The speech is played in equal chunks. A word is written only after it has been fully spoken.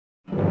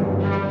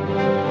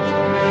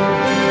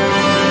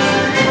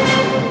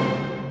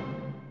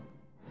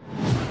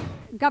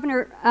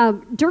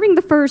Governor, during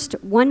the first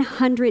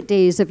 100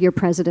 days of your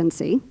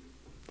presidency,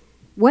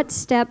 what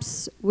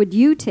steps would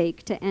you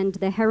take to end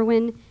the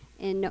heroin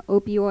and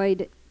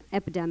opioid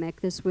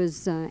epidemic? This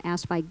was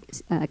asked by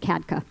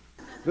CADCA.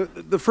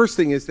 The first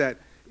thing is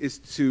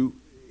to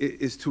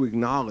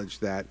acknowledge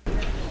that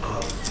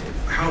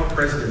how the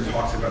president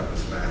talks about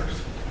this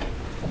matters.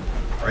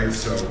 Right,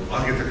 so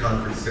I'll get to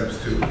concrete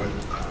steps too, but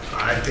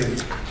I think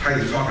how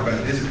you talk about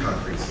it is a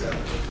concrete step.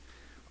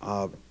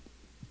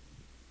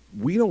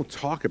 We don't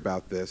talk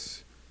about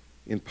this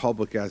in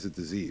public as a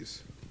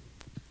disease.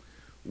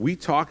 We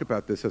talk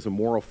about this as a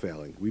moral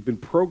failing. We've been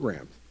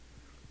programmed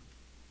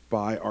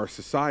by our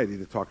society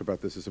to talk about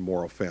this as a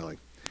moral failing.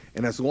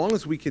 And as long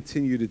as we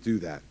continue to do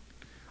that,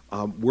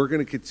 we're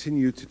going to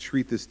continue to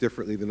treat this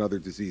differently than other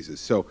diseases.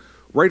 So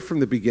right from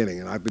the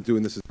beginning, and I've been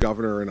doing this as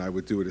governor and I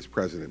would do it as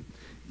president,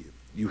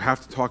 you have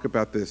to talk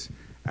about this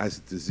as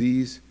a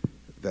disease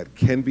that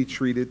can be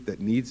treated, that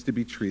needs to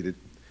be treated,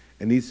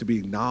 and needs to be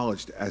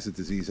acknowledged as a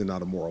disease and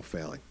not a moral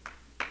failing.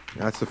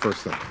 That's the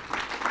first thing.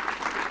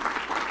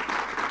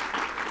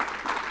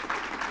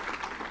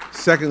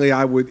 Secondly,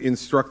 I would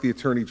instruct the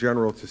Attorney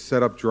General to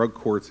set up drug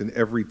courts in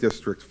every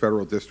district,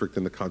 federal district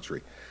in the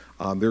country.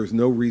 There is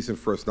no reason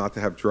for us not to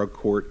have drug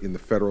court in the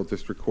federal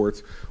district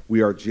courts.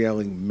 We are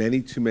jailing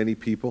many too many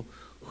people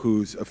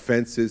whose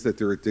offense is that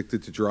they're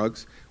addicted to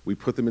drugs. We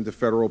put them into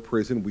federal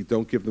prison, we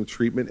don't give them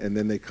treatment, and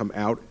then they come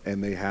out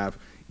and they have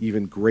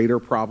even greater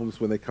problems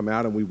when they come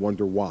out, and we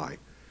wonder why.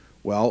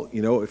 Well,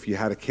 you know, if you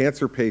had a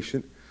cancer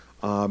patient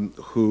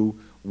who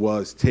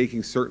was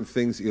taking certain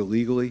things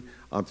illegally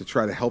to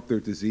try to help their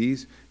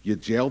disease, you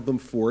jailed them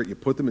for it, you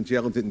put them in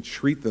jail and didn't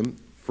treat them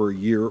for a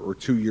year or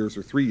 2 years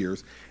or 3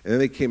 years, and then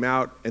they came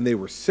out and they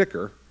were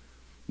sicker,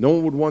 no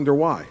one would wonder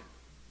why.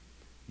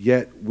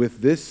 Yet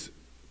with this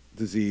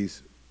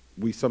disease,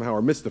 we somehow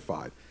are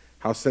mystified.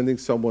 How sending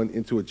someone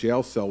into a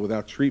jail cell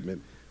without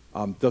treatment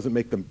doesn't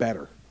make them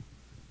better.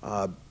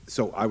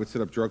 So I would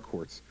set up drug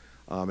courts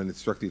and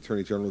instruct the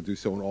Attorney General to do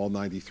so in all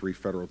 93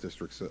 federal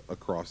districts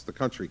across the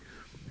country.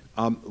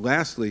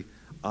 Lastly,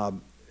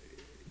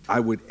 I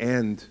would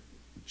end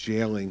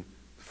jailing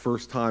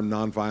first-time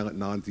nonviolent,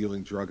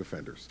 non-dealing drug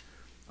offenders.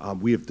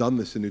 We have done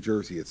this in New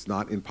Jersey. It's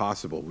not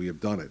impossible. We have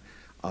done it.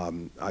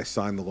 I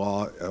signed the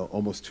law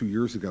almost 2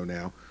 years ago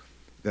now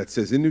that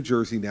says in New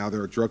Jersey now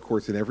there are drug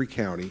courts in every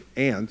county,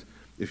 and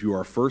if you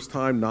are a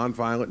first-time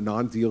nonviolent,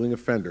 non-dealing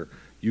offender,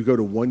 you go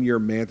to 1 year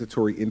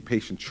mandatory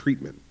inpatient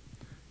treatment,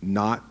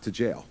 not to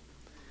jail.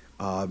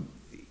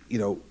 You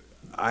know,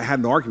 I had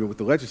an argument with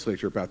the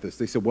legislature about this.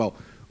 They said, well,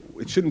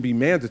 it shouldn't be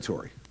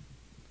mandatory.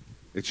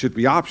 It should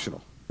be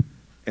optional.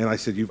 And I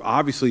said, you've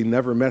obviously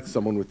never met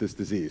someone with this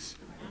disease.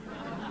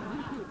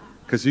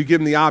 Because you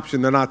give them the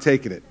option, they're not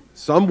taking it.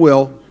 Some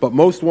will, but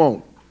most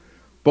won't.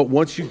 But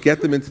once you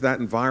get them into that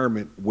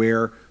environment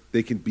where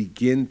they can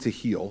begin to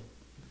heal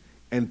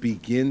and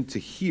begin to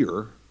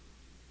hear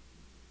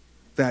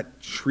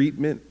that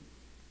treatment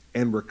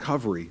and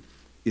recovery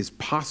is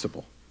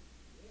possible.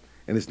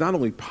 And it's not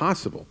only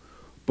possible,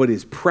 but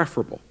is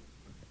preferable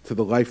to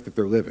the life that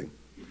they're living.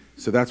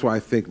 So that's why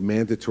I think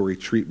mandatory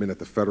treatment at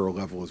the federal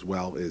level as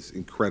well is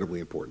incredibly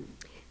important.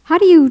 How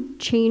do you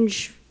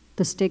change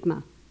the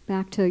stigma?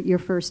 Back to your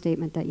first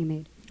statement that you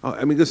made.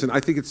 I mean, listen,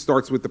 I think it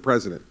starts with the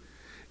president.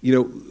 You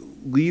know,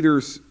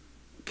 leaders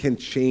can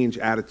change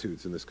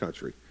attitudes in this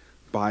country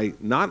by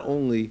not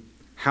only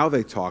how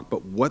they talk,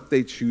 but what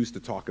they choose to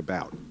talk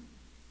about.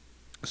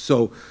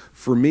 So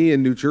for me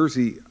in New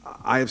Jersey,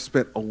 I have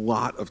spent a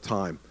lot of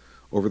time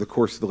over the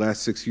course of the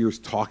last 6 years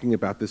talking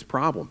about this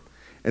problem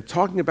and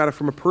talking about it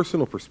from a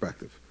personal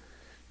perspective.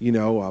 You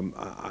know,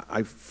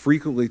 I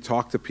frequently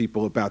talk to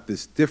people about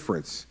this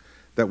difference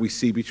that we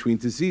see between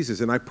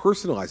diseases, and I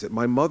personalize it.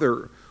 My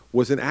mother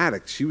was an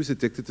addict. She was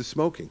addicted to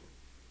smoking.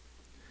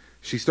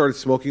 She started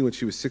smoking when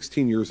she was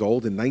 16 years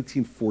old in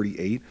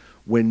 1948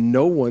 when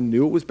no one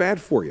knew it was bad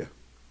for you.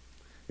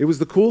 It was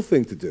the cool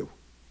thing to do,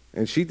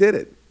 and she did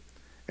it,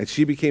 and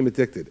she became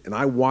addicted. And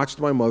I watched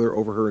my mother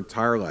over her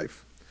entire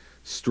life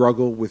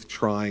struggle with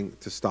trying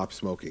to stop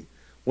smoking.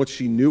 Once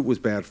she knew it was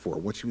bad for her,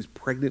 when she was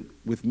pregnant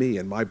with me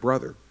and my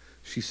brother,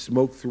 she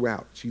smoked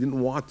throughout. She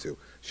didn't want to.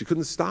 She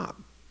couldn't stop.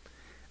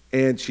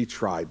 And she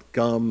tried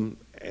gum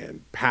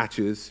and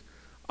patches.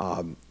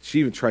 She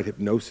even tried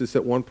hypnosis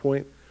at one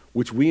point,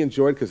 which we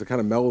enjoyed because it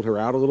kind of mellowed her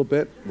out a little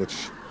bit,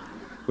 which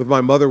with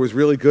my mother was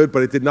really good,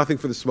 but it did nothing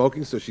for the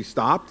smoking, so she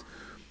stopped.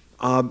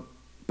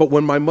 But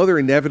when my mother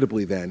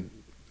inevitably then,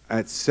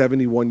 at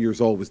 71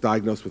 years old, was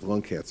diagnosed with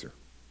lung cancer,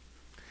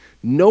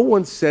 no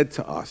one said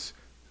to us,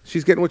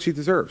 she's getting what she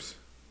deserves.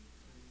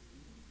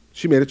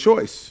 She made a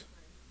choice,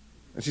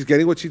 and she's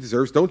getting what she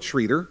deserves. Don't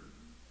treat her.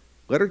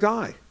 Let her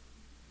die,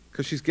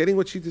 because she's getting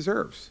what she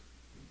deserves.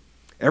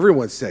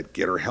 Everyone said,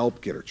 get her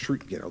help, get her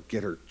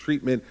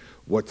treatment,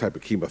 what type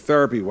of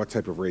chemotherapy, what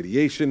type of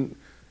radiation,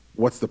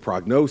 what's the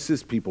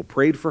prognosis? People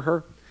prayed for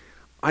her.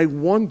 I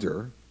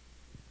wonder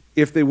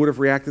if they would have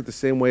reacted the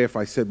same way if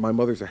I said my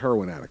mother's a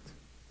heroin addict.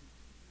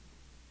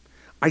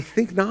 I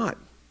think not,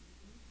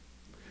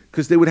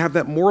 because they would have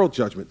that moral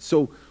judgment.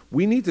 So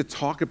We need to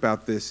talk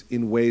about this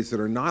in ways that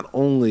are not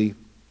only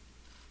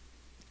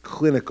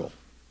clinical,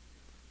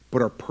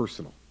 but are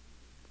personal.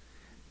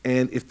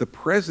 And if the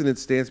president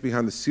stands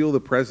behind the seal of the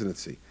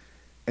presidency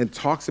and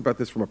talks about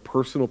this from a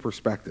personal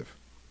perspective,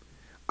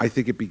 I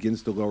think it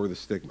begins to lower the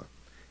stigma.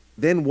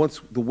 Then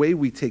once the way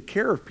we take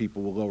care of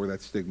people will lower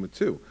that stigma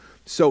too.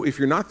 So if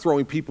you're not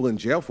throwing people in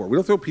jail for it, we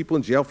don't throw people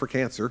in jail for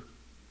cancer.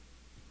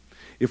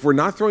 If we're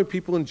not throwing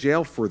people in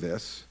jail for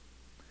this,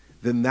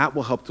 then that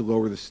will help to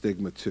lower the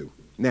stigma too.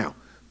 Now,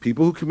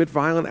 people who commit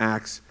violent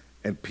acts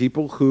and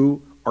people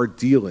who are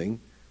dealing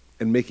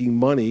and making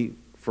money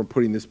from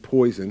putting this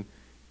poison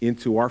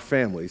into our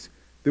families,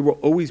 there will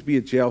always be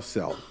a jail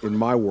cell in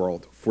my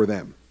world for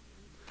them.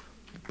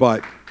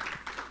 But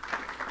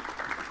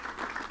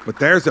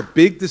there's a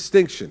big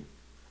distinction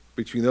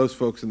between those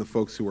folks and the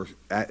folks who are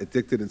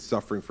addicted and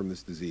suffering from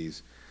this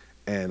disease.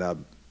 And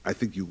I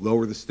think you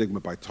lower the stigma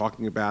by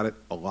talking about it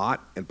a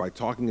lot and by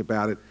talking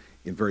about it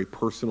in very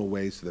personal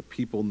ways so that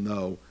people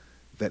know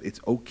that it's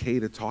okay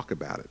to talk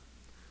about it.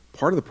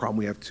 Part of the problem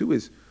we have too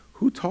is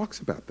who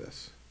talks about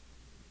this?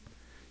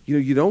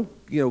 You don't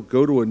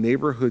go to a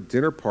neighborhood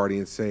dinner party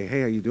and say,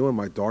 hey, how you doing?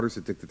 My daughter's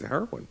addicted to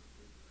heroin.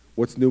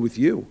 What's new with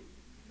you?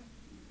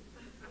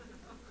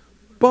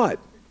 But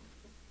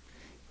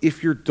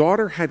if your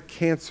daughter had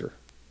cancer,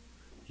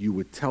 you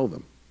would tell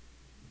them.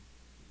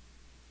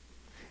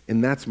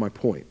 And that's my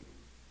point.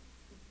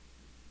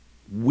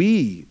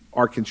 We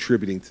are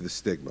contributing to the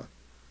stigma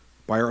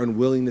by our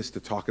unwillingness to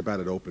talk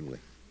about it openly.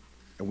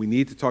 And we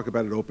need to talk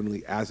about it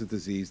openly as a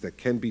disease that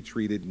can be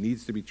treated,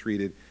 needs to be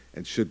treated,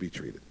 and should be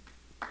treated.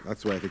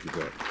 That's the way I think you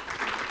do it.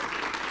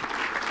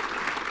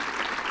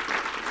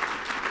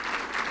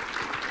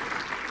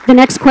 The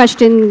next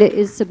question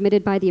is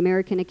submitted by the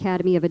American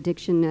Academy of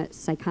Addiction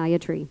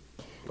Psychiatry.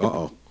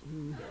 Uh-oh.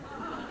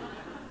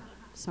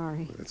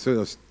 Sorry.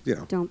 You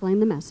know. Don't blame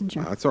the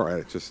messenger. That's all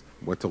right. I just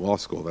went to law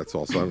school, that's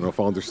all. So I don't know if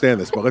I'll understand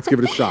this, but let's give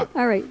it a shot.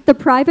 All right. The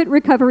private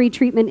recovery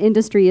treatment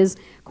industry is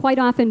quite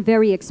often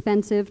very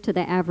expensive to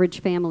the average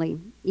family,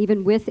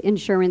 even with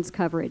insurance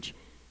coverage.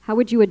 How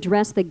would you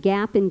address the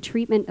gap in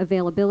treatment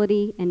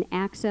availability and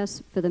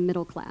access for the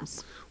middle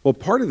class? Well,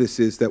 part of this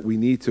is that we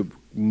need to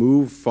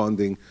move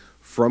funding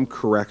from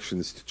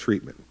corrections to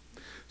treatment.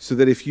 So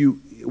that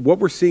what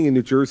we're seeing in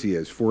New Jersey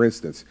is, for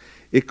instance,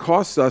 it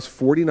costs us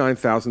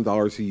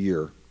 $49,000 a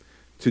year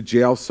to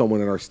jail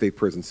someone in our state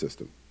prison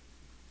system.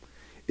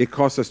 It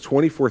costs us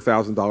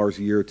 $24,000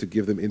 a year to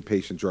give them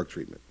inpatient drug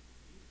treatment.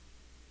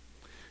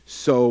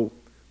 So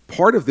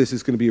part of this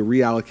is going to be a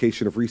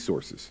reallocation of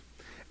resources.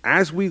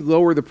 As we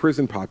lower the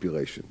prison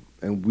population,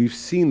 and we've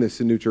seen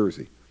this in New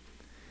Jersey,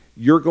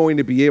 you're going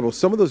to be able,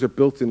 some of those are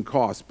built-in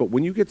costs, but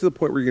when you get to the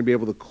point where you're going to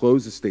be able to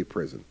close a state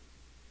prison,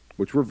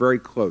 which we're very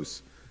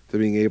close to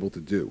being able to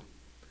do,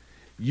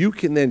 you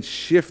can then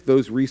shift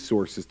those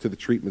resources to the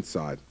treatment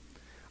side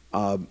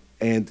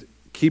and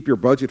keep your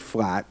budget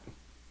flat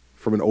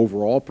from an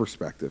overall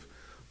perspective,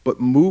 but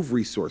move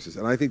resources.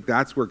 And I think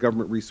that's where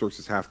government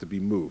resources have to be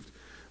moved.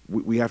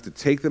 We have to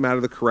take them out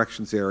of the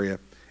corrections area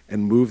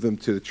and move them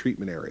to the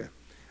treatment area.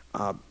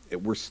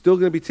 We're still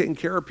going to be taking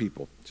care of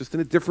people, just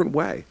in a different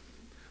way.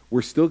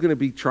 We're still going to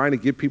be trying to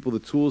give people the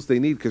tools they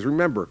need, because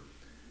remember,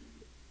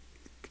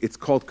 it's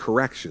called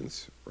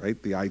corrections,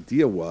 right? The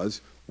idea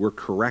was we're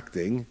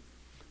correcting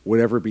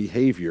whatever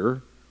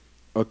behavior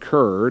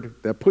occurred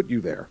that put you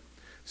there.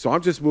 So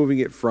I'm just moving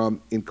it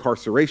from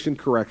incarceration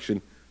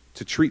correction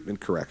to treatment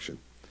correction.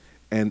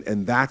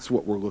 And that's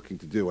what we're looking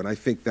to do. And I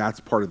think that's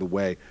part of the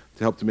way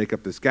to help to make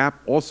up this gap.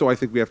 Also, I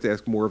think we have to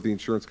ask more of the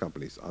insurance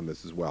companies on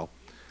this as well.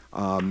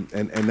 And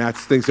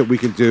that's things that we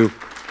can do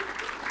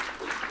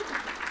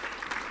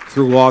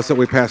through laws that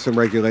we pass and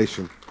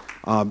regulation.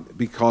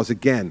 Because,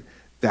 again,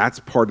 that's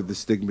part of the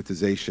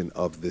stigmatization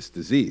of this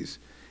disease,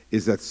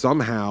 is that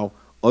somehow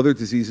other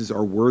diseases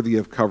are worthy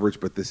of coverage,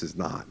 but this is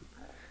not.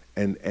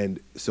 And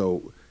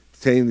so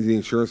saying to the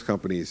insurance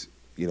companies,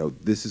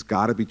 this has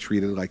got to be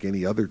treated like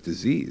any other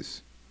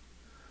disease.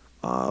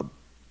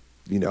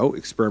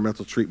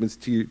 Experimental treatments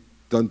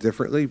done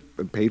differently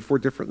and paid for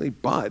differently,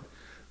 but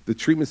the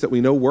treatments that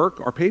we know work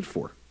are paid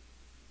for.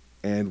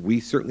 And we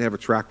certainly have a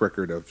track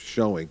record of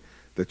showing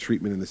that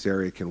treatment in this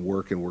area can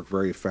work and work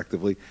very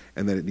effectively,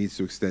 and that it needs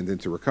to extend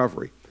into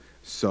recovery.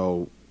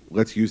 So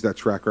let's use that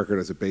track record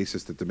as a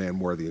basis to demand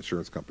more of the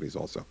insurance companies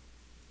also.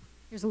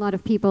 There's a lot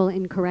of people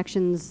in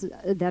corrections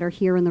that are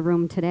here in the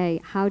room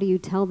today. How do you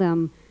tell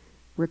them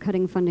we're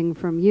cutting funding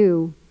from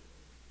you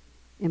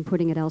and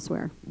putting it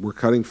elsewhere? We're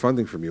cutting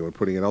funding from you and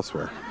putting it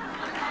elsewhere.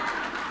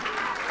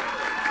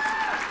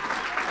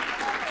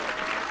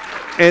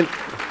 And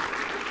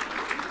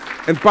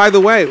by the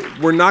way,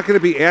 we're not going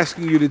to be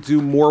asking you to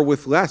do more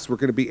with less. We're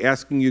going to be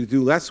asking you to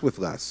do less with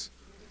less.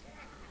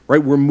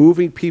 Right? We're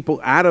moving people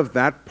out of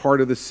that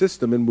part of the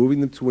system and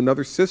moving them to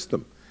another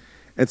system.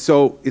 And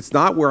so it's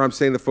not where I'm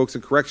saying to folks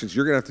in corrections,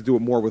 you're going to have to do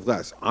it more with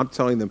less. I'm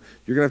telling them,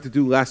 you're going to have to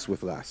do less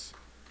with less.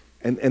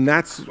 And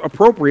that's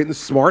appropriate and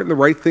smart and the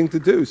right thing to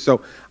do.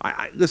 So,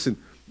 listen,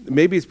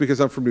 maybe it's because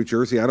I'm from New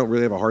Jersey. I don't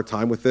really have a hard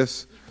time with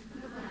this.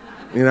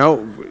 You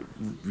know,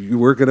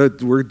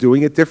 we're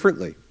doing it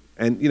differently.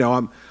 And, you know,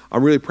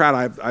 I'm really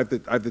proud.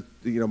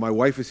 You know, my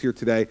wife is here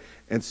today,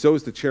 and so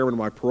is the chairman of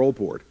my parole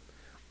board.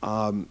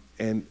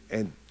 And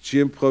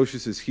Jim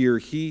Plosius is here.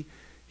 He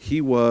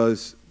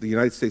was the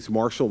United States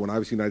Marshal when I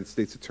was United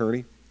States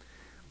Attorney.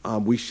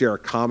 We share a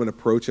common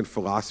approach and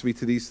philosophy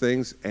to these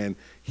things, and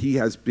he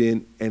has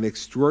been an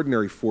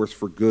extraordinary force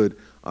for good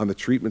on the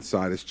treatment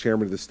side as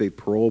chairman of the State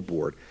Parole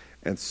Board.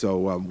 And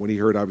so when he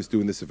heard I was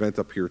doing this event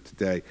up here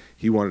today,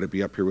 he wanted to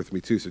be up here with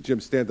me too. So Jim,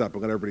 stand up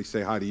and let everybody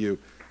say hi to you.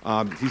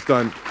 He's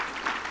done.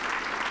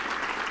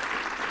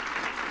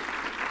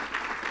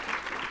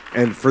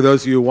 And for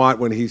those of you who want,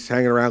 when he's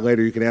hanging around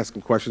later, you can ask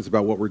him questions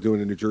about what we're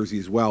doing in New Jersey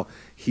as well.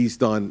 He's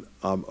done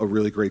a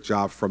really great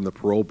job from the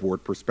parole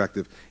board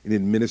perspective in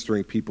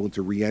administering people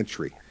into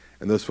reentry.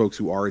 And those folks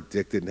who are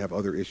addicted and have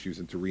other issues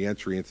into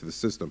reentry into the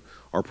system,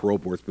 our parole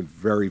board's been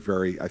very,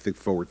 very, I think,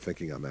 forward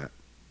thinking on that.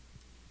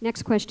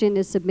 Next question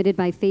is submitted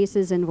by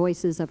Faces and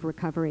Voices of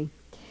Recovery.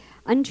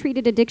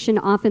 Untreated addiction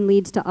often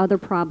leads to other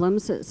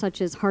problems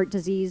such as heart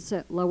disease,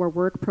 lower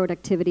work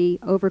productivity,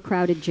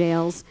 overcrowded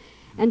jails,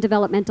 and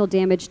developmental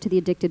damage to the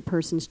addicted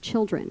person's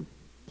children.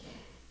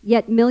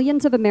 Yet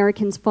millions of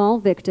Americans fall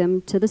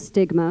victim to the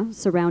stigma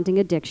surrounding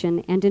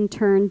addiction and in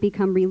turn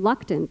become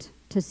reluctant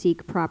to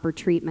seek proper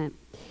treatment.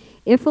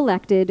 If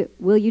elected,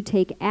 will you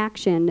take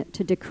action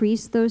to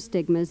decrease those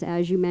stigmas,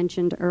 as you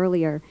mentioned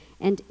earlier,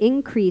 and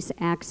increase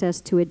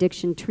access to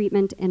addiction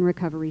treatment and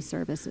recovery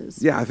services?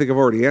 Yeah, I think I've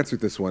already answered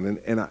this one.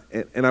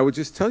 And I would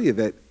just tell you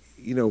that,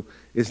 you know,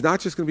 it's not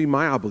just going to be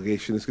my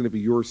obligation, it's going to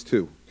be yours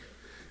too.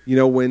 You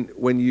know,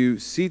 when you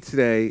see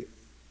today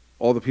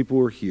all the people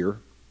who are here,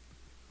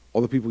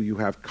 all the people you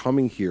have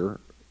coming here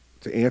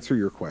to answer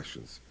your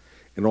questions,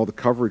 and all the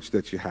coverage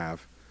that you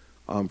have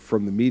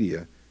from the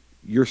media,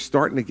 you're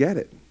starting to get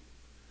it.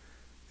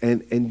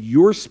 And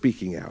you're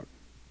speaking out.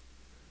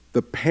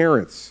 The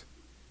parents,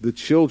 the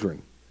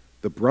children,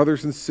 the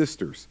brothers and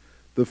sisters,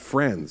 the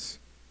friends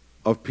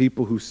of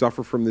people who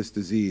suffer from this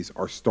disease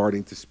are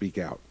starting to speak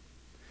out.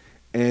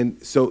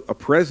 And so a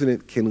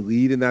president can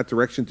lead in that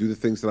direction, do the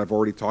things that I've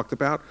already talked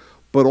about,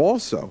 but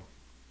also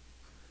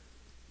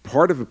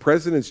part of a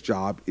president's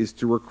job is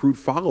to recruit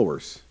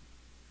followers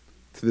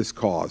to this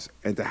cause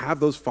and to have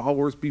those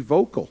followers be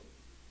vocal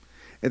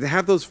and to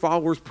have those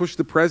followers push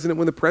the president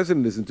when the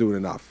president isn't doing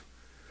enough.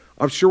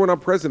 I'm sure when I'm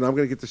president, I'm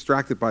going to get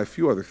distracted by a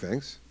few other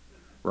things,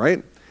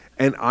 right?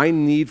 And I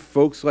need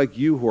folks like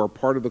you who are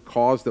part of the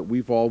cause that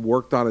we've all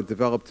worked on and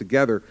developed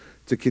together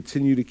to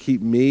continue to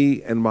keep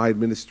me and my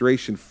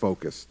administration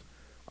focused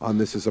on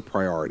this as a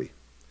priority.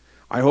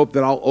 I hope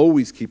that I'll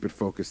always keep it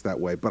focused that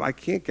way, but I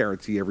can't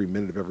guarantee every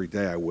minute of every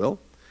day I will.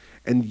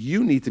 And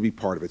you need to be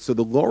part of it. So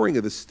the lowering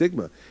of the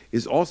stigma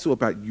is also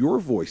about your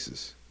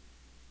voices.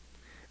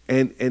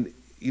 And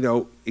you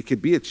know, it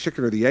could be a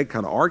chicken or the egg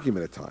kind of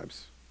argument at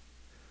times.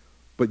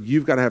 But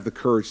you've got to have the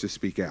courage to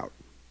speak out.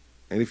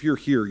 And if you're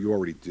here, you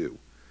already do.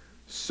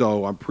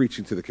 So I'm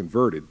preaching to the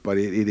converted, but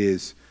it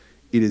is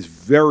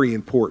very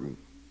important.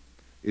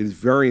 It is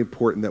very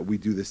important that we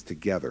do this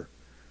together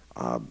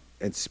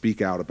and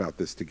speak out about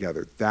this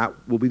together. That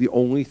will be the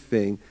only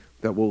thing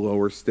that will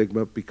lower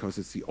stigma, because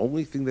it's the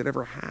only thing that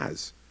ever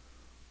has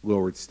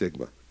lowered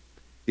stigma,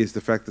 is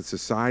the fact that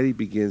society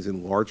begins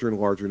in larger and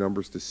larger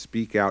numbers to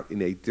speak out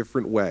in a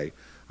different way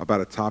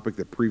about a topic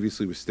that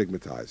previously was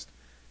stigmatized.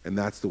 And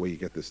that's the way you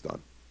get this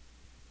done.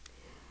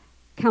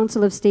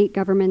 Council of State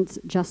Governments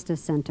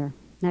Justice Center.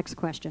 Next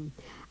question.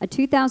 A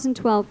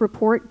 2012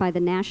 report by the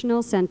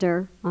National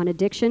Center on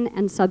Addiction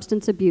and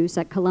Substance Abuse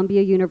at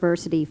Columbia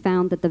University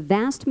found that the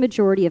vast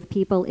majority of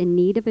people in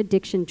need of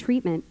addiction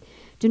treatment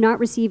do not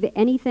receive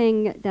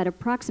anything that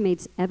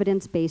approximates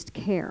evidence-based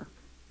care.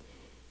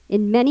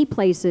 In many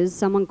places,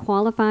 someone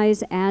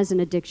qualifies as an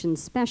addiction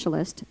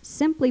specialist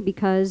simply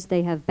because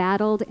they have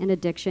battled an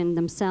addiction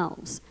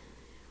themselves.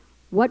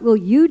 What will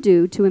you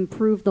do to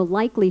improve the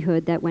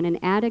likelihood that when an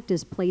addict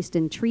is placed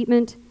in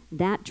treatment,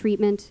 that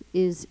treatment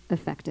is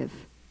effective?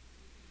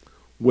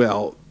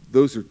 Well,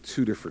 those are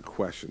two different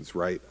questions,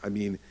 right? I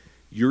mean,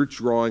 you're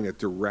drawing a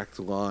direct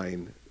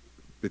line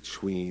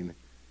between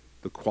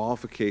the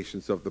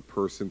qualifications of the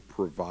person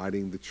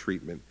providing the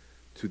treatment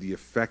to the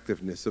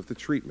effectiveness of the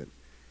treatment.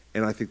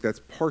 And I think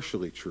that's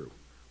partially true.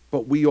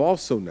 But we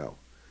also know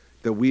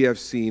that we have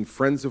seen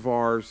friends of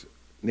ours,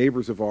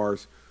 neighbors of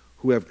ours,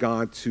 who have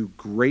gone to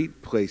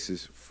great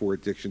places for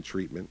addiction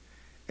treatment,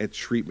 and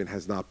treatment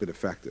has not been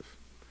effective.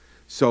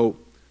 So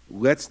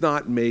let's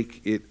not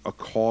make it a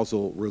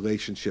causal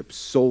relationship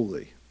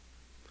solely.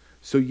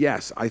 So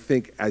yes, I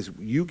think as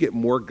you get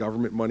more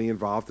government money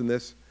involved in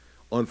this,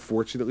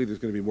 unfortunately, there's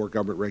going to be more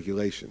government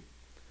regulation.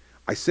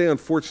 I say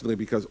unfortunately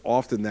because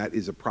often that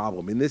is a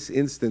problem. In this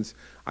instance,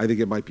 I think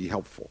it might be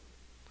helpful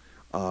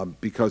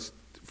because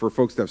for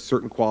folks to have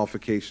certain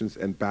qualifications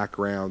and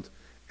background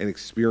and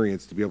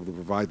experience to be able to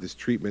provide this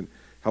treatment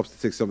helps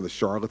to take some of the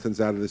charlatans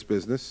out of this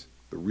business,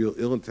 the real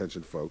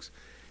ill-intentioned folks,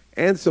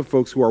 and some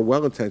folks who are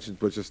well-intentioned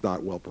but just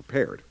not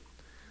well-prepared.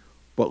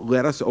 But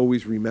let us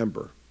always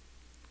remember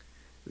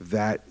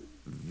that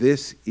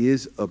This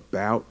is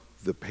about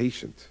the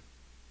patient.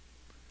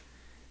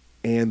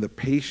 And the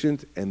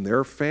patient and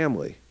their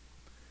family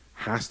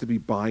has to be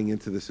buying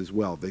into this as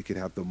well. They could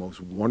have the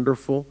most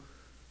wonderful,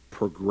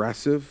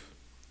 progressive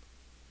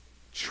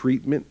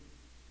treatment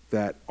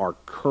that our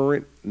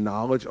current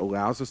knowledge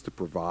allows us to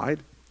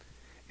provide.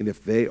 And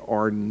if they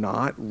are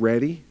not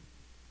ready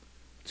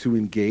to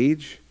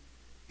engage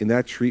in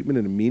that treatment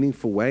in a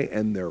meaningful way,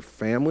 and their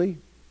family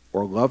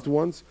or loved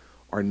ones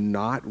are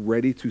not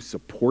ready to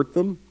support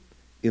them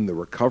in the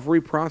recovery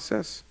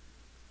process,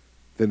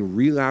 then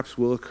relapse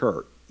will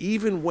occur.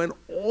 Even when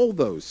all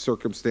those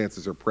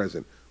circumstances are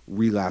present,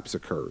 relapse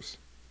occurs.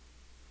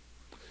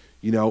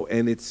 You know,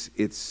 and it's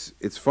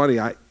funny.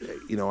 I've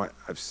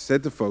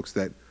said to folks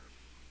that,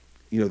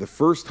 you know, the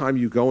first time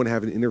you go and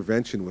have an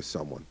intervention with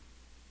someone,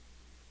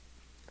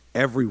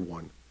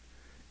 everyone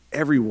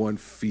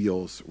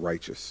feels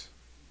righteous.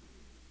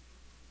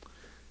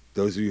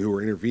 Those of you who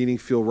are intervening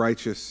feel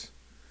righteous.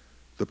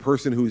 The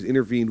person who's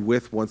intervened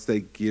with, once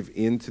they give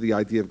in to the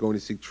idea of going to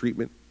seek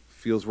treatment,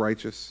 feels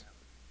righteous.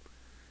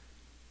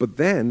 But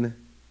then,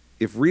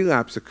 if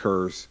relapse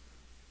occurs,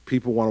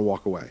 people want to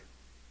walk away.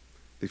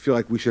 They feel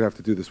like we should have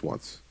to do this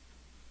once.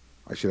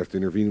 I should have to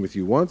intervene with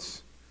you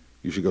once.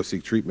 You should go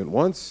seek treatment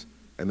once,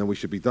 and then we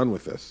should be done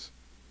with this.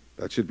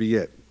 That should be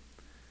it.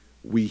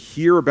 We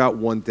hear about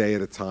one day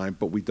at a time,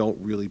 but we don't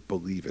really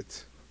believe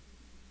it.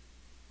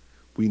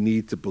 We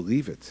need to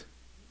believe it.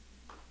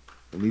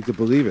 We need to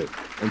believe it.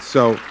 And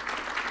so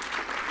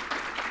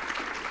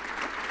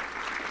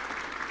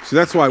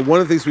that's why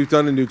one of the things we've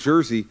done in New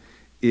Jersey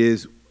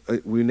is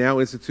we now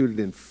instituted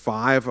in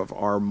 5 of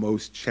our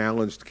most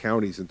challenged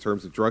counties in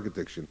terms of drug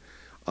addiction,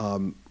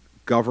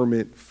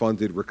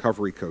 government-funded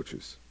recovery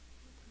coaches.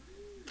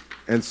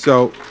 And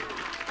so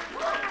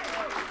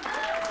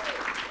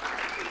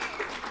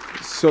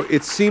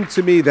it seemed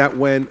to me that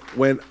when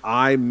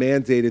I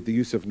mandated the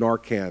use of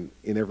Narcan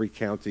in every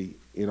county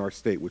in our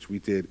state, which we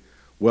did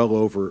well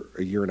over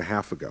a year and a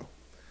half ago,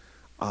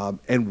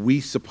 and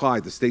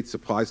the state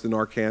supplies the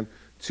Narcan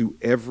to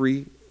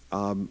every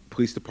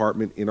police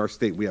department in our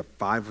state. We have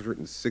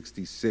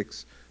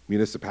 566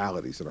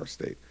 municipalities in our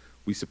state.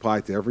 We supply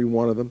it to every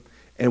one of them,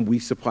 and we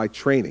supply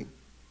training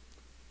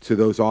to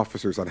those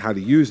officers on how to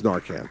use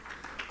Narcan.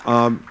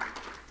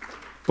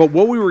 But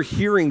what we were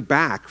hearing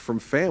back from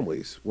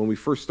families when we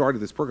first started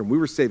this program, we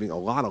were saving a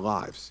lot of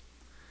lives.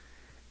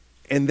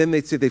 And then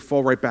they'd say they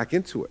fall right back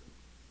into it.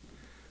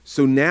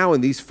 So now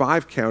in these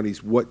 5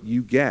 counties, what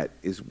you get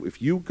is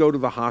if you go to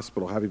the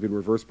hospital having been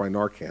reversed by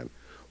Narcan,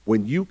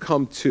 when you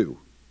come to,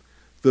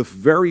 the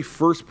very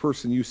first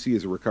person you see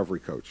is a recovery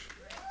coach.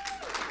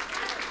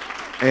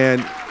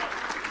 And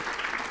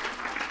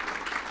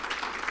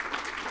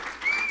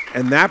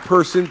that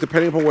person,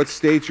 depending upon what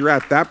stage you're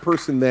at, that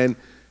person then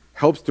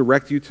helps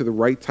direct you to the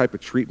right type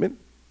of treatment,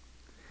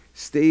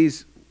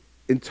 stays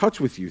in touch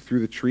with you through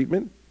the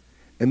treatment,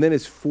 and then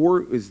is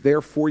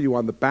there for you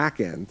on the back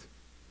end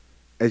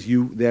as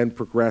you then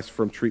progress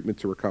from treatment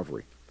to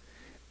recovery.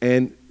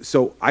 And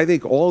so I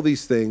think all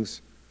these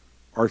things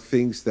are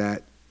things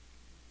that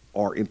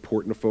are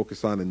important to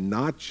focus on, and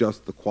not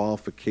just the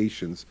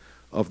qualifications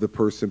of the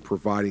person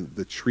providing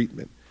the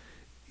treatment.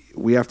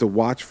 We have to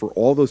watch for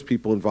all those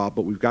people involved,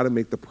 but we've got to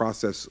make the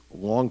process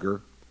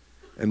longer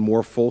and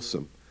more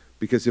fulsome.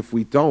 Because if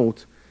we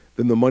don't,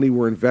 then the money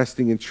we're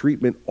investing in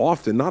treatment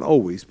often, not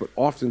always, but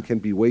often can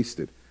be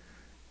wasted.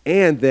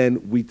 And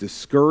then we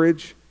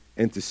discourage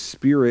and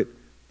dispirit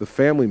the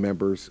family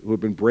members who have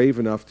been brave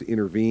enough to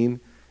intervene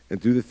and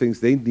do the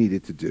things they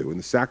needed to do and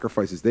the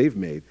sacrifices they've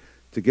made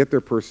to get their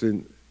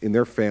person in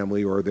their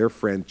family or their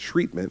friend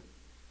treatment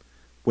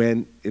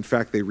when, in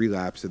fact, they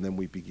relapse, and then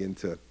we begin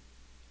to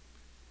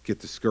get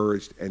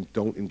discouraged and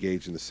don't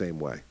engage in the same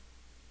way.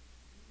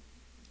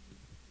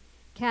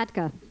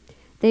 Katka,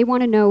 they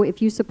want to know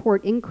if you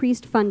support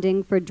increased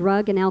funding for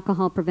drug and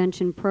alcohol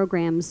prevention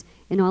programs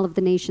in all of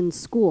the nation's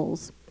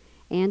schools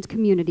and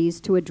communities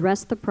to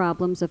address the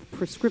problems of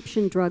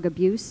prescription drug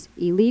abuse,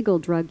 illegal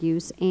drug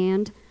use,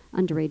 and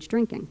underage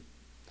drinking.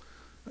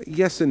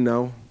 Yes and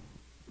no.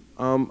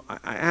 I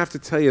have to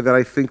tell you that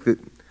I think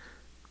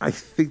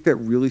that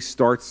really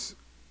starts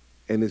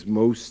and is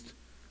most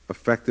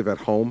effective at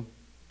home.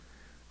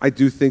 I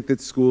do think that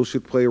schools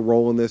should play a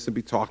role in this and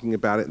be talking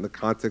about it in the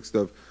context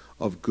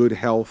of good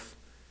health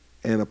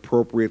and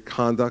appropriate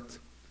conduct.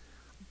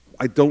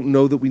 I don't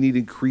know that we need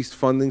increased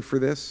funding for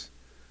this.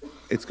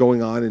 It's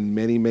going on in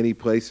many, many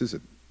places.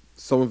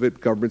 Some of it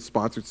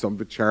government-sponsored, some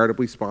of it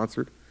charitably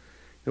sponsored.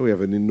 You know, we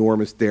have an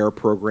enormous DARE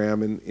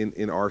program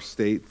in our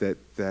state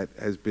that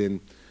has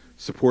been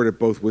supported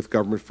both with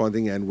government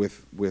funding and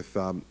with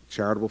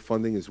charitable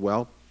funding as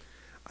well.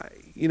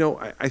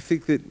 I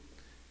think that,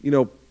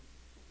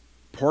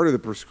 part of the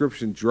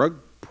prescription drug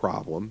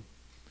problem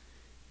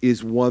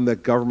is one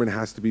that government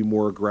has to be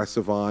more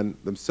aggressive on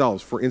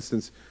themselves. For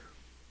instance,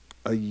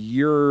 a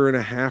year and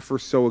a half or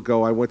so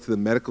ago, I went to the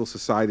Medical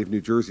Society of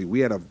New Jersey.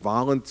 We had a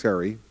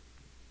voluntary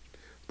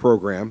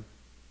program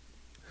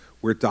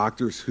where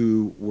doctors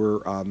who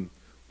were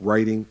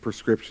writing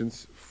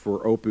prescriptions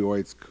for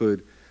opioids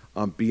could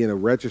be in a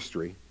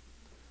registry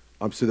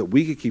so that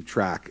we could keep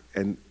track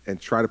and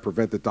try to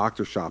prevent the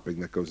doctor shopping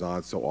that goes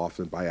on so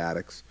often by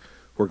addicts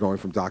who are going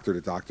from doctor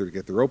to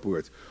get their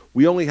opioids.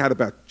 We only had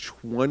about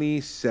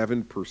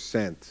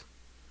 27%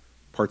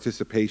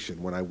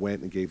 participation when I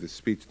went and gave this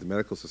speech at the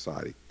Medical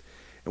Society.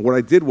 And what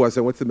I did was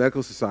I went to the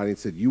Medical Society and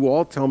said, you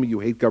all tell me you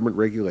hate government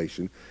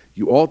regulation.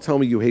 You all tell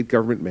me you hate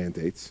government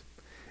mandates.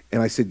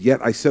 And I said, yet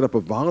I set up a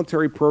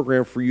voluntary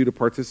program for you to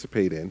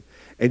participate in,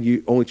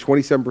 and only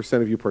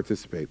 27% of you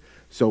participate.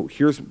 So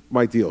here's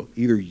my deal.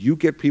 Either you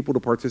get people to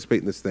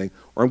participate in this thing,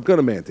 or I'm going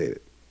to mandate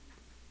it.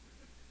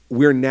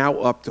 We're now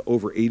up to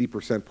over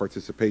 80%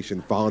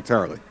 participation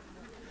voluntarily.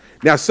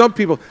 Now, some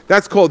people,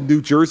 that's called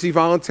New Jersey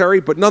voluntary,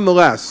 but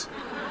nonetheless,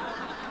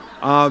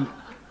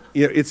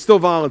 it's still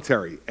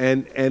voluntary.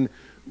 And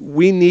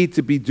we need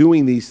to be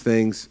doing these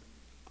things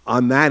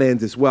on that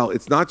end as well.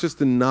 It's not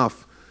just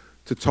enough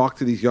to talk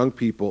to these young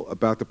people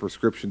about the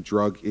prescription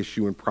drug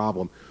issue and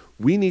problem.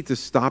 We need to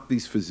stop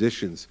these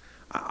physicians.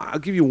 I'll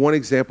give you one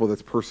example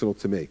that's personal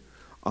to me.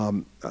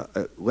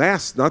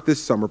 Not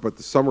this summer, but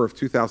the summer of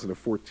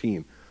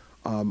 2014,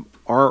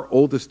 our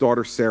oldest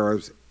daughter, Sarah,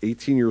 was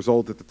 18 years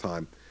old at the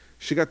time.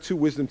 She got 2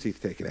 wisdom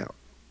teeth taken out.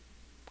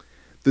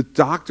 The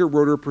doctor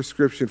wrote her a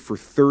prescription for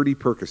 30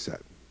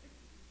 Percocet.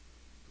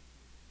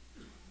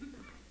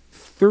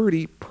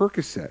 30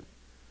 Percocet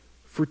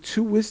for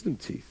 2 wisdom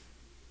teeth.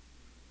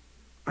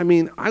 I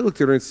mean, I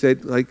looked at her and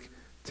said, like,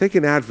 take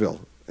an Advil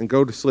and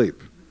go to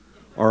sleep.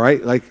 All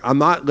right? Like, I'm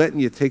not letting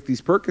you take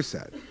these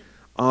Percocet.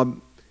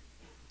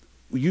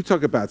 You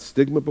talk about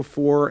stigma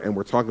before, and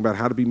we're talking about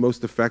how to be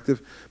most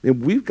effective. I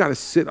mean, we've got to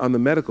sit on the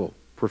medical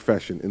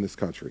profession in this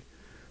country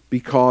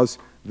because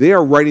they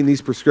are writing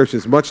these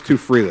prescriptions much too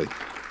freely.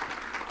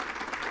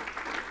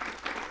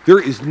 There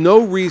is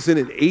no reason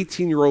an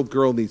 18-year-old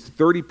girl needs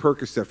 30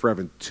 Percocet for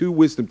having 2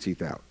 wisdom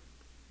teeth out.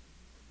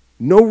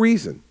 No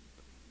reason.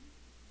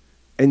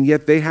 And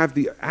yet they have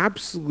the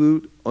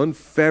absolute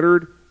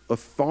unfettered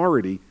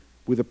authority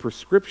with a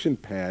prescription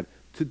pad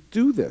to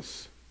do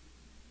this.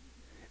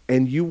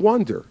 And you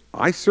wonder,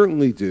 I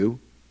certainly do,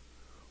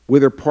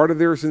 whether part of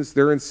their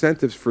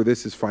incentives for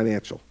this is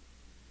financial.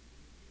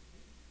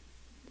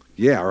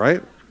 Yeah,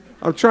 right?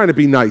 I'm trying to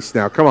be nice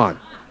now, come on.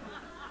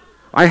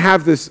 I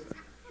have this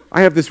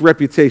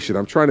reputation.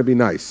 I'm trying to be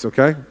nice,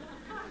 okay?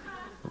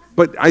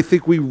 But I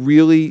think we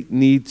really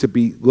need to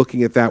be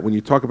looking at that when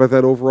you talk about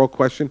that overall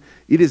question.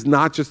 It is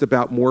not just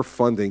about more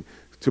funding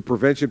to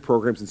prevention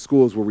programs in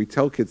schools where we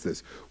tell kids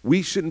this.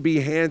 We shouldn't be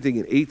handing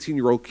an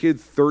 18-year-old kid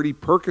 30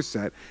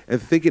 Percocet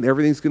and thinking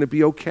everything's going to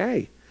be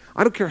okay.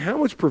 I don't care how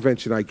much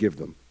prevention I give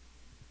them.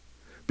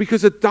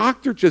 Because a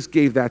doctor just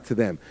gave that to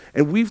them.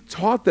 And we've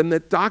taught them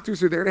that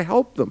doctors are there to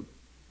help them.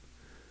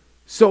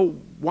 So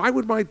why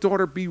would my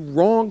daughter be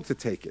wrong to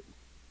take it?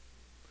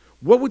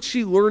 What would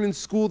she learn in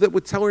school that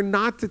would tell her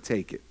not to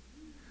take it?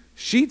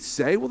 She'd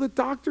say, well, the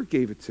doctor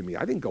gave it to me.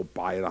 I didn't go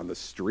buy it on the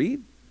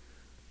street.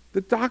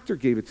 The doctor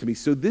gave it to me.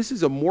 So this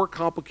is a more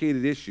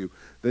complicated issue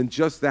than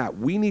just that.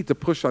 We need to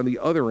push on the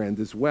other end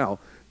as well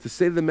to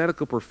say to the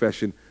medical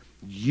profession,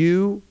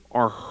 you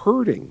are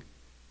hurting,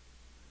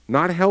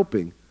 not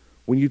helping,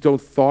 when you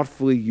don't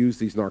thoughtfully use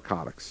these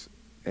narcotics.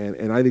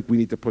 And I think we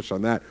need to push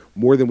on that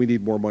more than we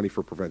need more money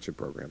for prevention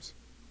programs.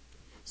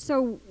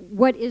 So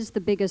what is the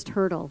biggest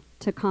hurdle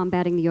to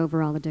combating the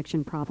overall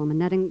addiction problem?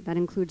 And that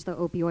includes the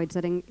opioids,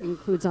 that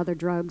includes other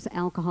drugs,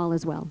 alcohol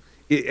as well.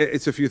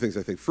 It's a few things,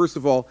 I think. First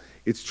of all,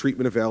 it's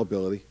treatment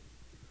availability.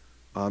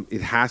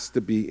 It has to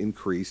be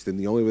increased, and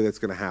the only way that's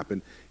going to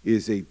happen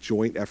is a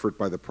joint effort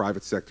by the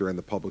private sector and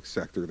the public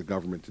sector, the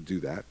government, to do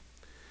that.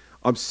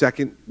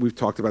 Second, we've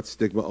talked about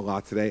stigma a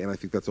lot today, and I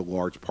think that's a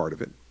large part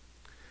of it.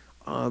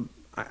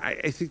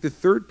 I think the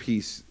third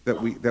piece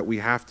that we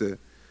have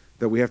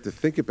to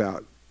think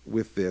about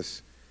with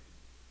this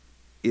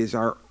is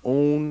our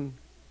own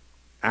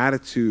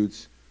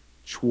attitudes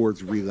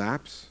towards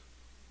relapse.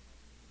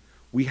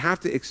 We have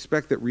to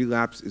expect that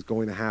relapse is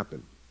going to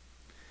happen,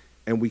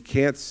 and we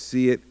can't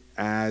see it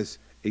as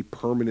a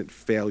permanent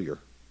failure,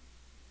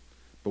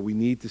 but we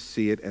need to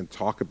see it and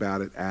talk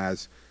about it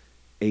as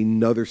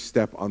another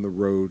step on the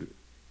road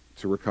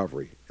to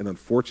recovery. An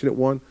unfortunate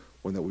one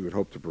that we would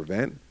hope to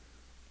prevent,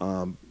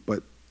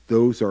 but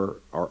those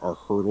are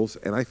hurdles.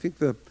 And I think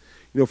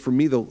for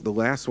me, the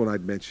last one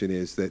I'd mention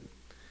is that,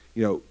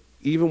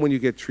 even when you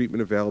get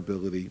treatment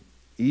availability,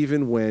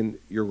 even when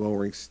you're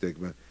lowering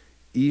stigma,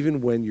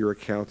 even when you're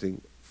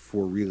accounting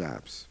for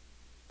relapse,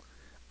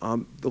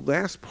 the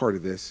last part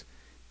of this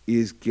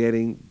is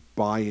getting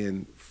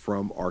buy-in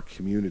from our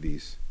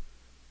communities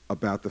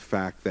about the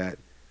fact that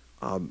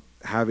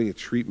having a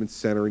treatment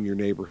center in your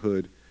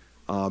neighborhood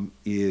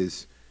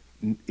is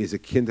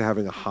akin to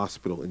having a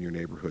hospital in your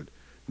neighborhood.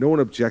 No one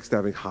objects to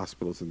having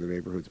hospitals in their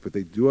neighborhoods, but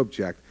they do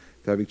object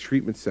to having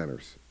treatment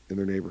centers in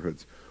their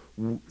neighborhoods.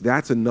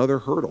 That's another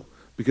hurdle,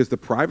 because the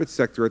private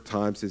sector at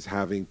times is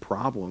having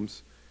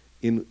problems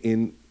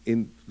in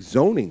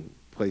zoning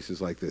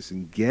places like this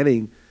and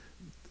getting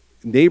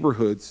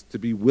neighborhoods to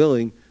be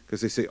willing, because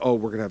they say, oh,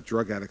 we're going to have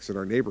drug addicts in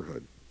our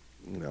neighborhood.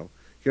 You know,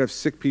 you can have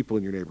sick people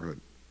in your neighborhood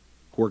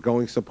who are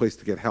going someplace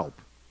to get help.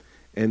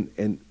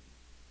 And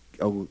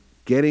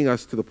getting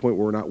us to the point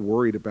where we're not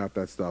worried about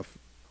that stuff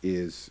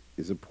is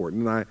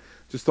important. And I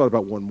just thought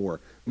about one more.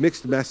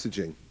 Mixed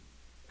messaging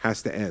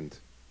has to end.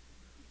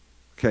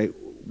 Okay,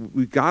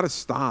 we've got to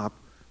stop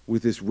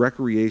with this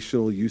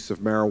recreational use of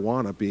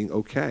marijuana being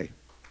okay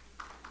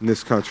in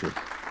this country.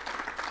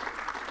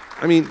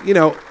 I mean, you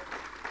know,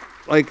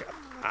 like,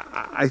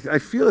 I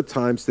feel at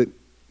times that,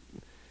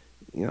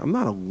 you know, I'm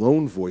not a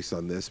lone voice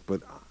on this,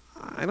 but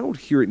I don't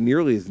hear it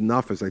nearly as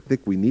enough as I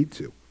think we need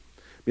to.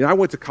 I mean, I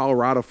went to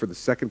Colorado for the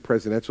second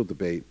presidential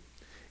debate,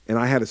 and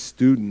I had a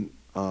student,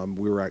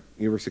 we were at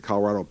University of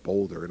Colorado at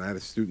Boulder, and I had a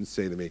student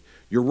say to me,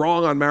 "You're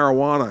wrong on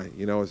marijuana,"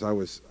 you know, as I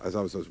was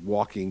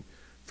walking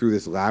through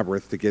this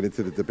labyrinth to get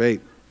into the debate.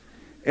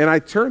 And I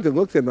turned and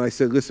looked at him, and I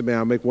said, "Listen, man,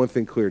 I'll make one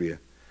thing clear to you."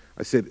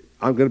 I said,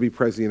 "I'm going to be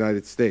president of the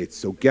United States,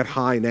 so get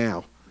high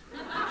now."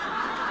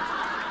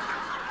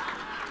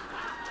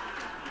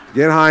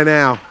 Get high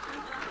now.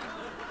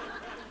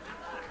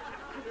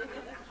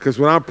 Because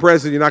when I'm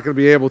president, you're not going to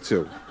be able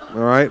to, all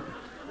right?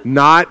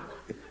 Not,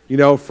 you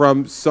know,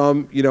 from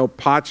some, you know,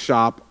 pot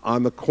shop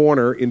on the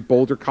corner in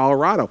Boulder,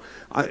 Colorado.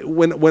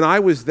 When I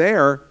was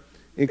there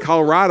in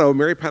Colorado,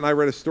 Mary Pat and I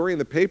read a story in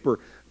the paper.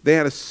 They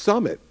had a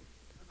summit,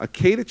 a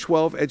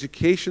K-12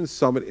 education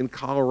summit in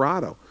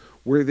Colorado,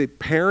 where the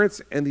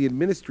parents and the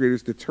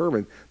administrators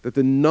determined that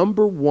the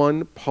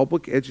 #1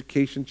 public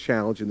education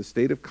challenge in the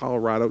state of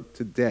Colorado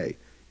today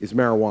is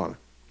marijuana.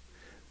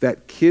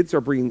 That kids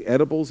are bringing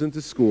edibles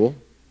into school,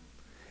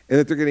 and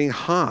that they're getting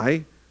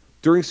high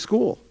during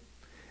school.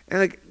 And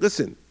like,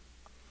 listen,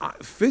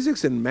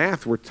 physics and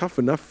math were tough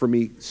enough for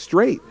me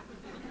straight.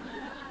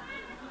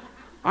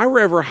 I were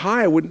ever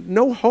high, I would,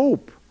 no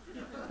hope.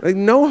 Like,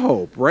 no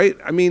hope, right?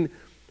 I mean,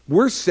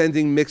 we're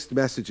sending mixed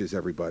messages,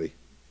 everybody.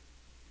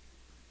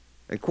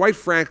 And quite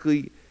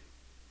frankly,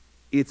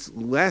 it's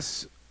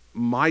less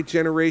my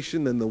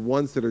generation than the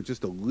ones that are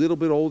just a little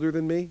bit older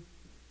than me.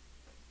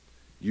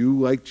 You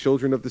like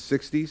children of the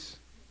 60s,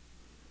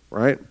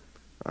 right?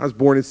 I was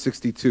born in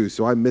 '62,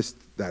 so I missed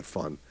that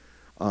fun.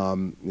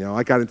 You know,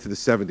 I got into the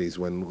 '70s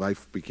when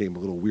life became a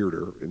little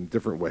weirder in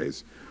different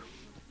ways.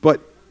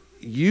 But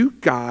you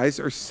guys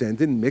are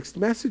sending mixed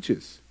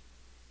messages.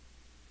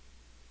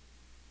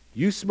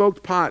 You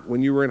smoked pot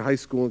when you were in high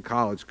school and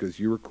college because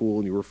you were cool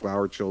and you were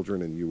flower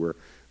children and you were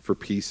for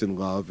peace and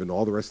love and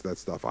all the rest of that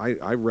stuff.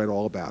 I read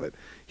all about it.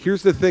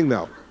 Here's the thing,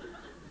 though.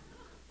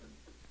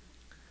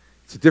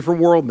 It's a different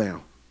world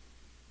now.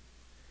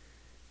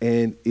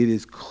 And it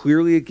is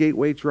clearly a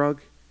gateway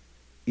drug.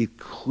 It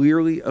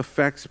clearly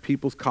affects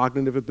people's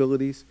cognitive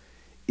abilities.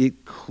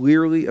 It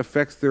clearly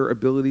affects their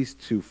abilities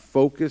to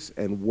focus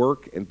and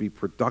work and be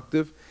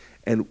productive.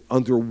 And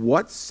under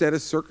what set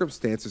of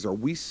circumstances are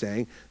we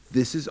saying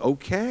this is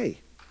okay?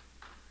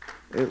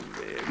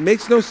 It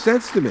makes no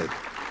sense to me.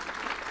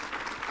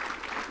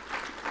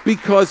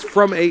 Because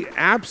from an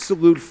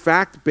absolute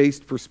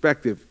fact-based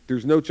perspective,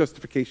 there's no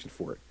justification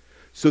for it.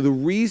 So the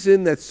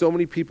reason that so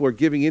many people are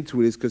giving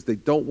into it is because they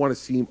don't want to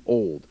seem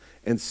old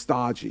and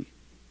stodgy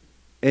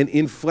and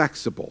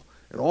inflexible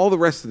and all the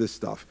rest of this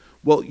stuff.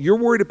 Well, you're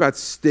worried about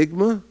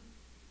stigma?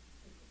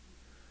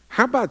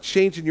 How about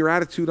changing your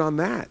attitude on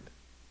that?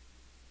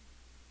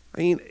 I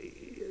mean,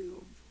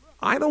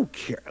 I don't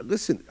care.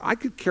 Listen, I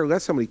could care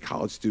less how many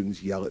college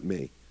students yell at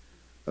me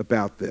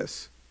about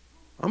this.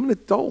 I'm an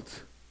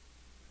adult.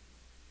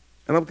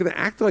 And I'm going to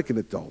act like an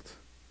adult.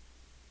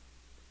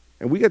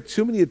 And we got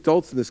too many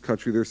adults in this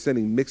country that are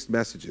sending mixed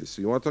messages.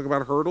 So you want to talk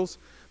about hurdles?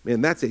 Man,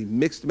 that's a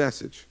mixed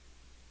message.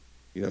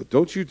 You know,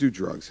 don't you do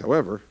drugs.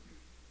 However,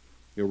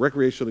 you know,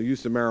 recreational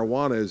use of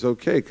marijuana is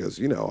okay because,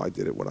 you know, I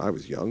did it when I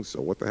was young, so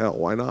what the hell?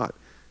 Why not?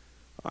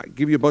 I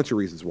give you a bunch of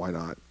reasons why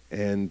not.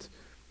 And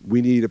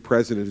we need a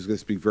president who's going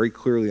to speak very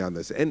clearly on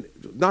this. And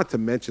not to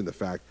mention the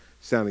fact,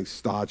 sounding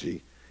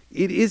stodgy,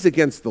 it is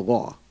against the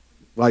law.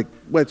 Like,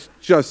 let's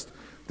just...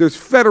 There's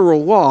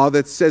federal law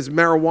that says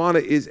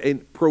marijuana is a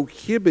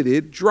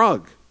prohibited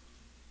drug.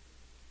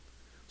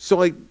 So,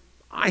 like,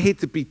 I hate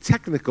to be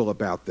technical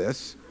about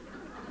this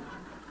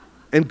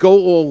and go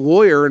all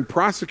lawyer and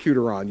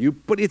prosecutor on you,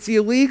 but it's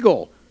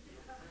illegal.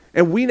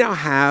 And we now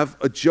have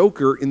a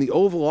joker in the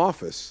Oval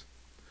Office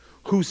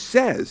who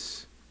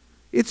says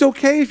it's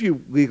okay if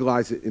you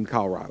legalize it in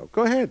Colorado.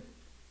 Go ahead.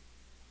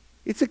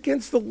 It's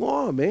against the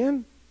law,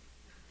 man.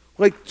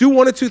 Like, do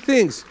one of two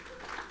things.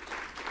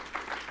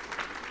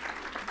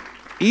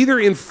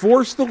 Either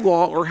enforce the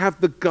law or have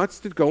the guts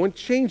to go and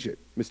change it,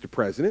 Mr.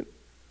 President.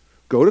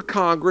 Go to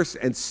Congress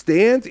and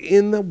stand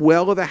in the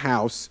well of the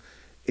House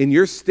in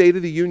your State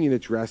of the Union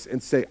address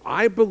and say,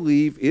 I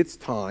believe it's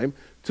time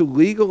to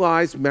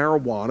legalize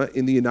marijuana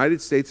in the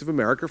United States of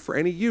America for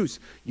any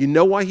use. You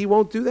know why he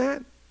won't do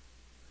that?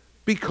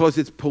 Because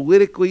it's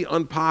politically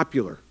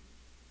unpopular.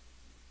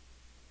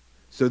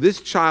 So this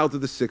child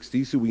of the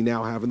 60s, who we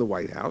now have in the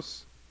White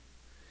House,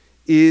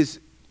 is,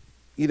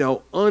 you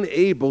know,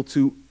 unable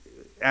to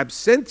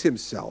absent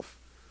himself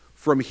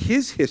from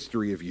his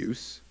history of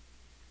use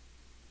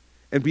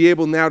and be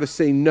able now to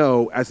say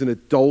no as an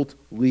adult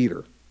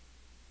leader.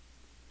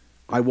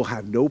 I will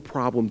have no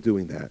problem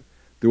doing that.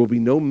 There will be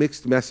no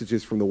mixed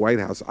messages from the White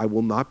House. I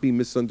will not be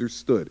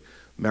misunderstood.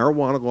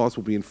 Marijuana laws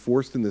will be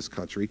enforced in this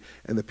country,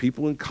 and the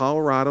people in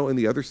Colorado and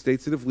the other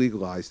states that have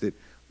legalized it,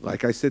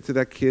 like I said to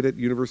that kid at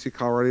University of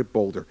Colorado at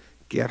Boulder,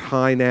 get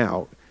high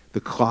now.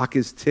 The clock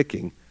is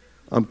ticking.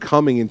 I'm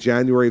coming in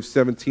January of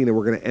 17, and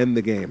we're going to end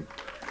the game.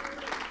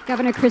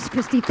 Governor Chris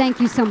Christie, thank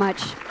you so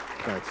much.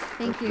 Thanks.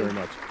 Thank you Very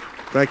much.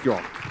 Thank you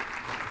all.